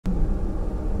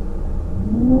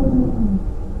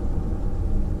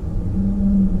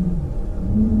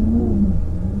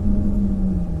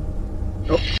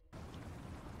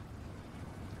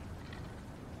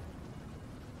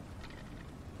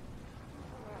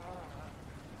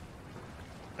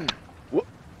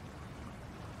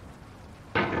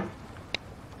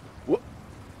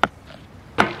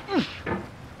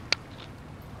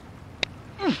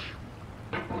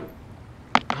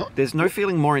There's no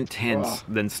feeling more intense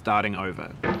than starting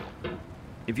over.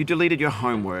 If you deleted your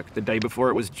homework the day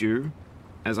before it was due,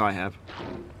 as I have,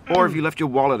 or if you left your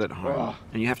wallet at home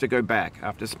and you have to go back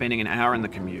after spending an hour in the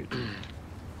commute.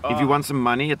 If you won some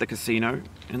money at the casino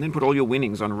and then put all your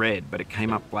winnings on red but it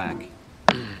came up black.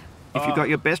 If you got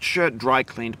your best shirt dry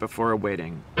cleaned before a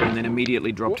wedding and then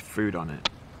immediately dropped food on it.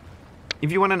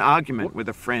 If you won an argument with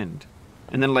a friend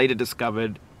and then later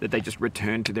discovered that they just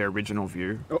returned to their original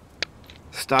view.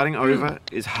 Starting over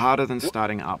is harder than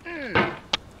starting up.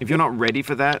 If you're not ready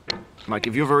for that, like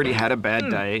if you've already had a bad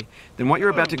day, then what you're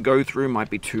about to go through might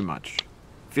be too much.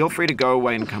 Feel free to go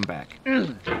away and come back.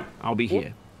 I'll be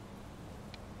here.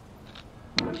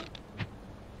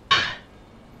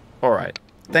 Alright,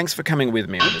 thanks for coming with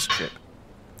me on this trip.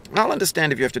 I'll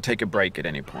understand if you have to take a break at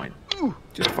any point.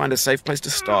 Just find a safe place to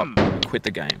stop and quit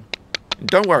the game. And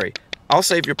don't worry, I'll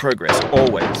save your progress,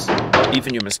 always,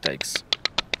 even your mistakes.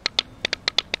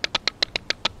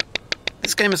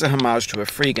 This game is a homage to a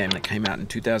free game that came out in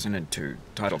 2002,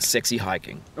 titled Sexy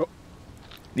Hiking.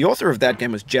 The author of that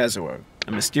game was Jazuo,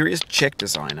 a mysterious Czech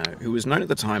designer who was known at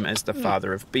the time as the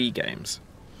father of B games.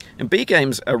 And B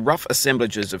games are rough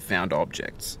assemblages of found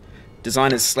objects.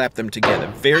 Designers slap them together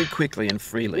very quickly and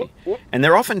freely, and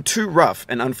they're often too rough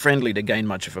and unfriendly to gain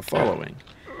much of a following.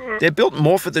 They're built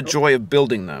more for the joy of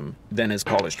building them than as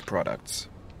polished products.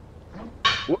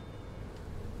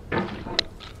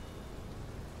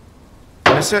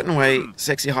 In a certain way,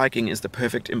 Sexy Hiking is the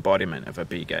perfect embodiment of a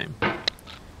B game.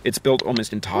 It's built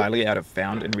almost entirely out of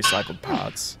found and recycled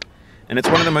parts, and it's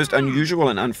one of the most unusual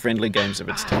and unfriendly games of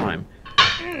its time.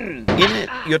 In it,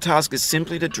 your task is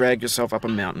simply to drag yourself up a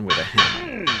mountain with a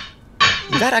hammer.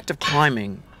 That act of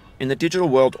climbing, in the digital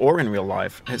world or in real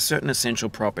life, has certain essential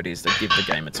properties that give the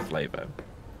game its flavor.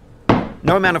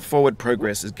 No amount of forward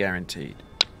progress is guaranteed.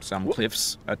 Some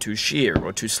cliffs are too sheer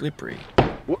or too slippery,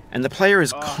 and the player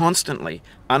is constantly,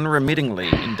 unremittingly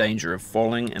in danger of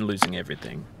falling and losing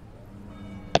everything.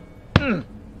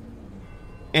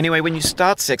 Anyway, when you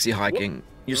start Sexy Hiking,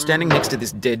 you're standing next to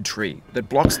this dead tree that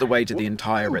blocks the way to the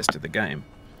entire rest of the game.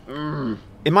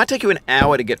 It might take you an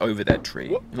hour to get over that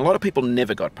tree, and a lot of people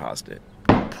never got past it.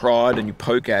 You prod and you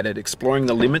poke at it, exploring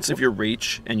the limits of your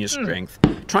reach and your strength,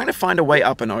 trying to find a way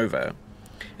up and over.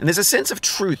 And there's a sense of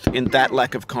truth in that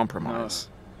lack of compromise.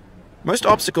 Most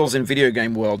obstacles in video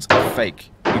game worlds are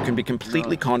fake. You can be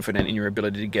completely confident in your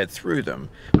ability to get through them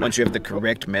once you have the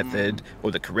correct method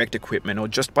or the correct equipment or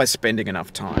just by spending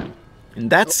enough time. In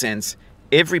that sense,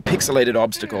 every pixelated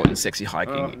obstacle in Sexy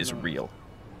Hiking is real.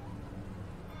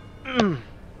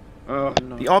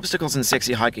 The obstacles in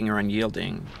Sexy Hiking are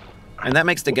unyielding, and that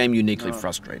makes the game uniquely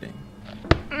frustrating.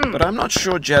 But I'm not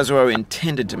sure Jazuo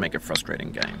intended to make a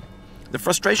frustrating game. The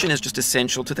frustration is just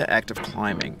essential to the act of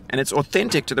climbing, and it's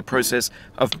authentic to the process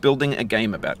of building a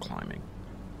game about climbing.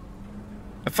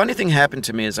 A funny thing happened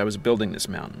to me as I was building this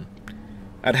mountain.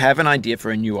 I'd have an idea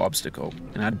for a new obstacle,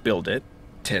 and I'd build it,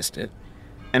 test it,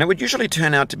 and it would usually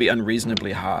turn out to be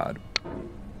unreasonably hard.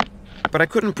 But I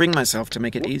couldn't bring myself to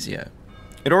make it easier.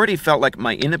 It already felt like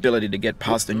my inability to get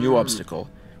past the new obstacle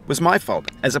was my fault,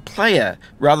 as a player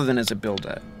rather than as a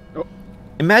builder.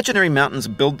 Imaginary mountains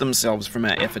build themselves from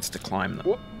our efforts to climb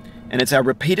them, and it's our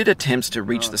repeated attempts to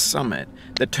reach the summit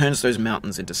that turns those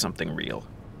mountains into something real.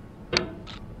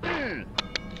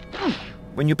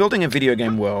 When you're building a video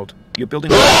game world, you're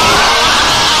building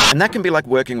and that can be like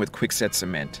working with quickset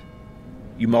cement.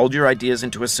 You mold your ideas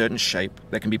into a certain shape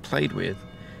that can be played with,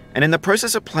 and in the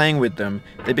process of playing with them,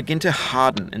 they begin to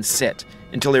harden and set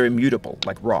until they're immutable,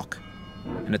 like rock.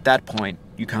 And at that point,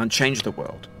 you can't change the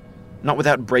world. Not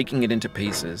without breaking it into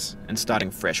pieces and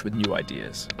starting fresh with new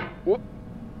ideas.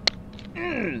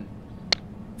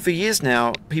 For years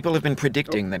now, people have been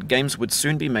predicting that games would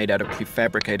soon be made out of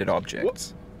prefabricated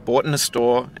objects, bought in a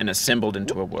store and assembled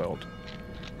into a world.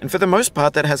 And for the most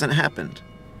part, that hasn't happened,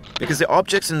 because the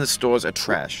objects in the stores are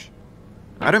trash.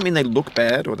 I don't mean they look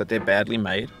bad or that they're badly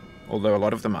made, although a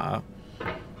lot of them are.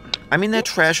 I mean they're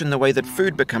trash in the way that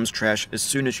food becomes trash as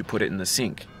soon as you put it in the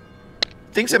sink.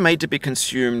 Things are made to be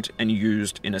consumed and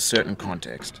used in a certain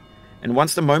context, and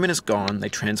once the moment is gone, they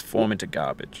transform into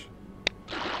garbage.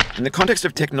 In the context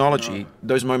of technology,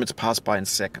 those moments pass by in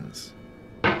seconds.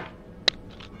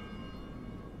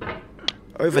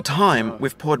 Over time,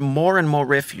 we've poured more and more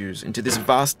refuse into this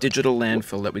vast digital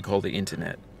landfill that we call the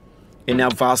internet. It now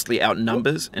vastly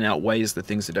outnumbers and outweighs the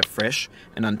things that are fresh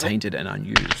and untainted and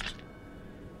unused.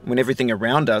 When everything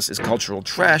around us is cultural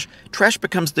trash, trash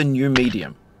becomes the new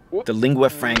medium, the lingua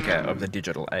franca of the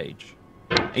digital age.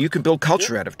 And you can build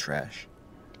culture out of trash.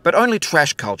 But only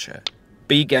trash culture.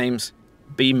 B games,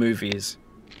 B movies,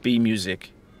 B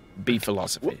music, B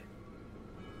philosophy.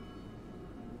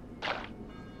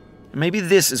 Maybe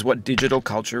this is what digital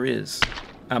culture is.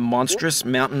 A monstrous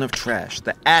mountain of trash,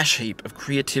 the ash heap of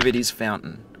creativity's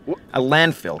fountain. A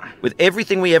landfill with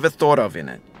everything we ever thought of in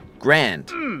it.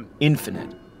 Grand,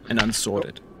 infinite, and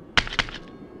unsorted.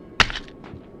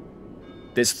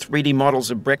 There's 3D models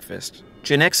of breakfast,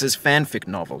 Gen X's fanfic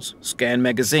novels, scan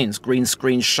magazines, green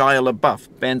screen Shia LaBeouf,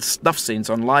 banned snuff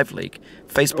scenes on LiveLeak.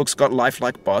 Facebook's got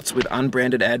lifelike bots with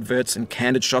unbranded adverts and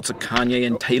candid shots of Kanye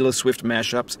and Taylor Swift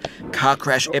mashups, car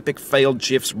crash epic failed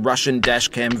GIFs, Russian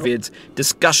dashcam vids,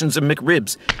 discussions of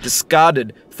McRibs,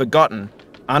 discarded, forgotten,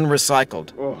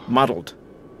 unrecycled, muddled,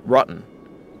 rotten,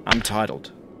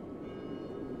 untitled.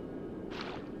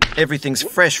 Everything's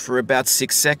fresh for about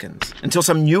 6 seconds, until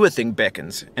some newer thing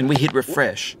beckons, and we hit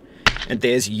refresh. And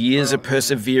there's years of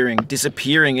persevering,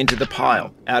 disappearing into the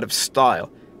pile, out of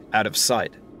style, out of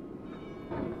sight.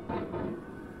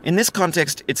 In this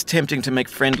context, it's tempting to make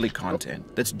friendly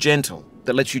content that's gentle,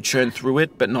 that lets you churn through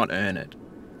it but not earn it.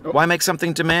 Why make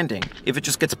something demanding if it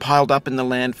just gets piled up in the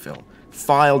landfill,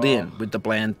 filed in with the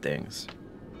bland things?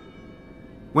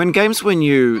 When games were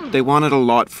new, they wanted a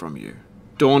lot from you.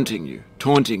 Daunting you,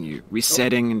 taunting you,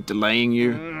 resetting and delaying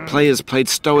you. Players played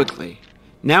stoically.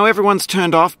 Now everyone's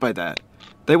turned off by that.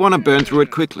 They want to burn through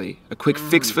it quickly, a quick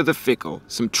fix for the fickle,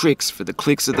 some tricks for the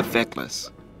clicks of the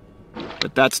feckless.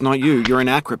 But that's not you, you're an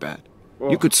acrobat.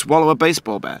 You could swallow a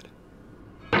baseball bat.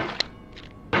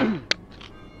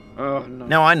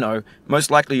 Now I know,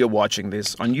 most likely you're watching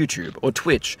this on YouTube or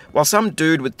Twitch, while some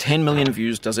dude with 10 million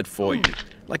views does it for you,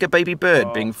 like a baby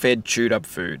bird being fed chewed up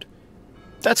food.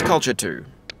 That's culture too.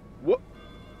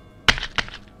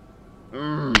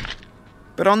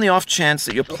 But on the off chance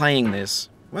that you're playing this,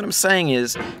 what I'm saying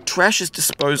is, trash is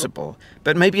disposable,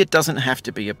 but maybe it doesn't have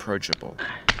to be approachable.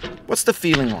 What's the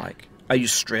feeling like? Are you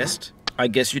stressed? I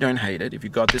guess you don't hate it if you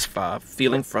got this far,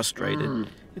 feeling frustrated.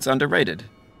 It's underrated.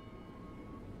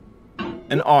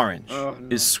 An orange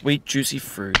is sweet, juicy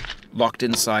fruit locked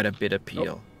inside a bitter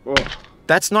peel.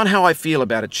 That's not how I feel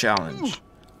about a challenge.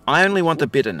 I only want the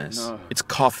bitterness. It's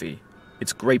coffee.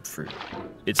 It's grapefruit.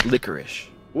 It's licorice.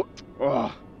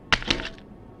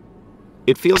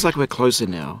 It feels like we're closer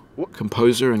now.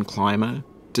 Composer and climber,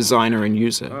 designer and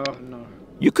user.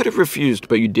 You could have refused,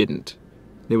 but you didn't.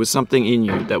 There was something in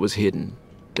you that was hidden,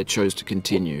 that chose to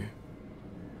continue.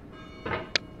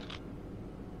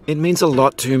 It means a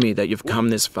lot to me that you've come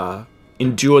this far,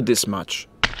 endured this much.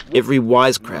 Every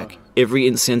wisecrack, every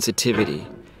insensitivity,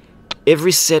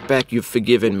 every setback you've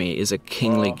forgiven me is a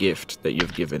kingly gift that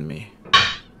you've given me.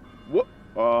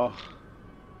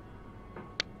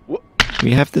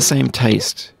 We have the same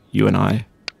taste, you and I.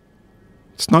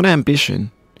 It's not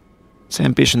ambition. It's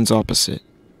ambition's opposite.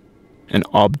 An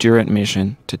obdurate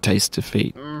mission to taste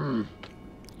defeat.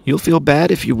 You'll feel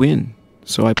bad if you win,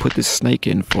 so I put this snake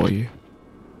in for you.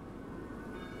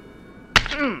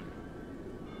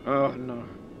 Oh no.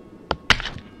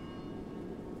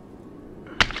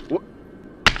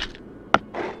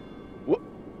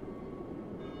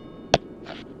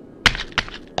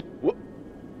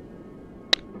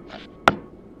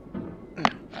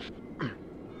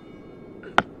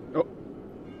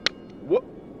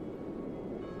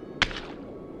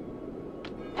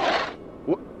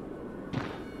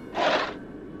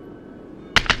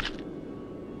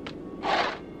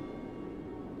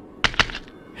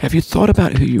 Have you thought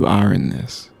about who you are in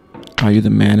this? Are you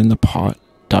the man in the pot,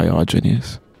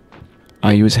 Diogenes?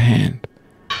 Are you his hand?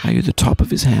 Are you the top of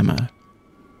his hammer?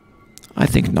 I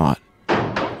think not.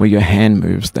 Where your hand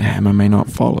moves, the hammer may not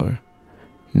follow,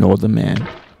 nor the man,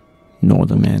 nor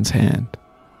the man's hand.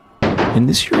 And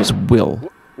this here is will,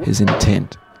 his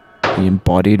intent, the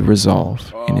embodied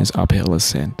resolve in his uphill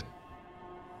ascent.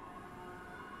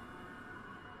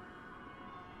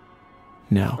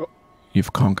 Now,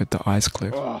 you've conquered the ice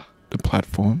cliff, the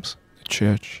platforms, the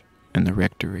church, and the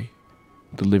rectory,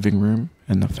 the living room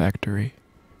and the factory,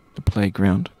 the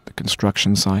playground, the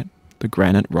construction site, the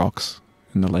granite rocks,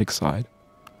 and the lakeside.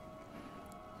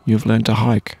 You've learned to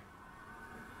hike.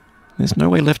 There's no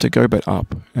way left to go but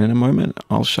up, and in a moment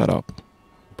I'll shut up.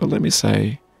 But let me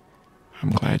say, I'm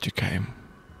glad you came.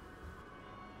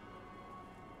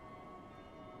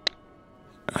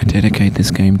 I dedicate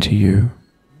this game to you,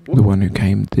 the one who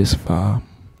came this far.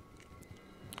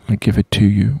 I give it to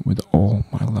you with all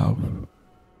my love.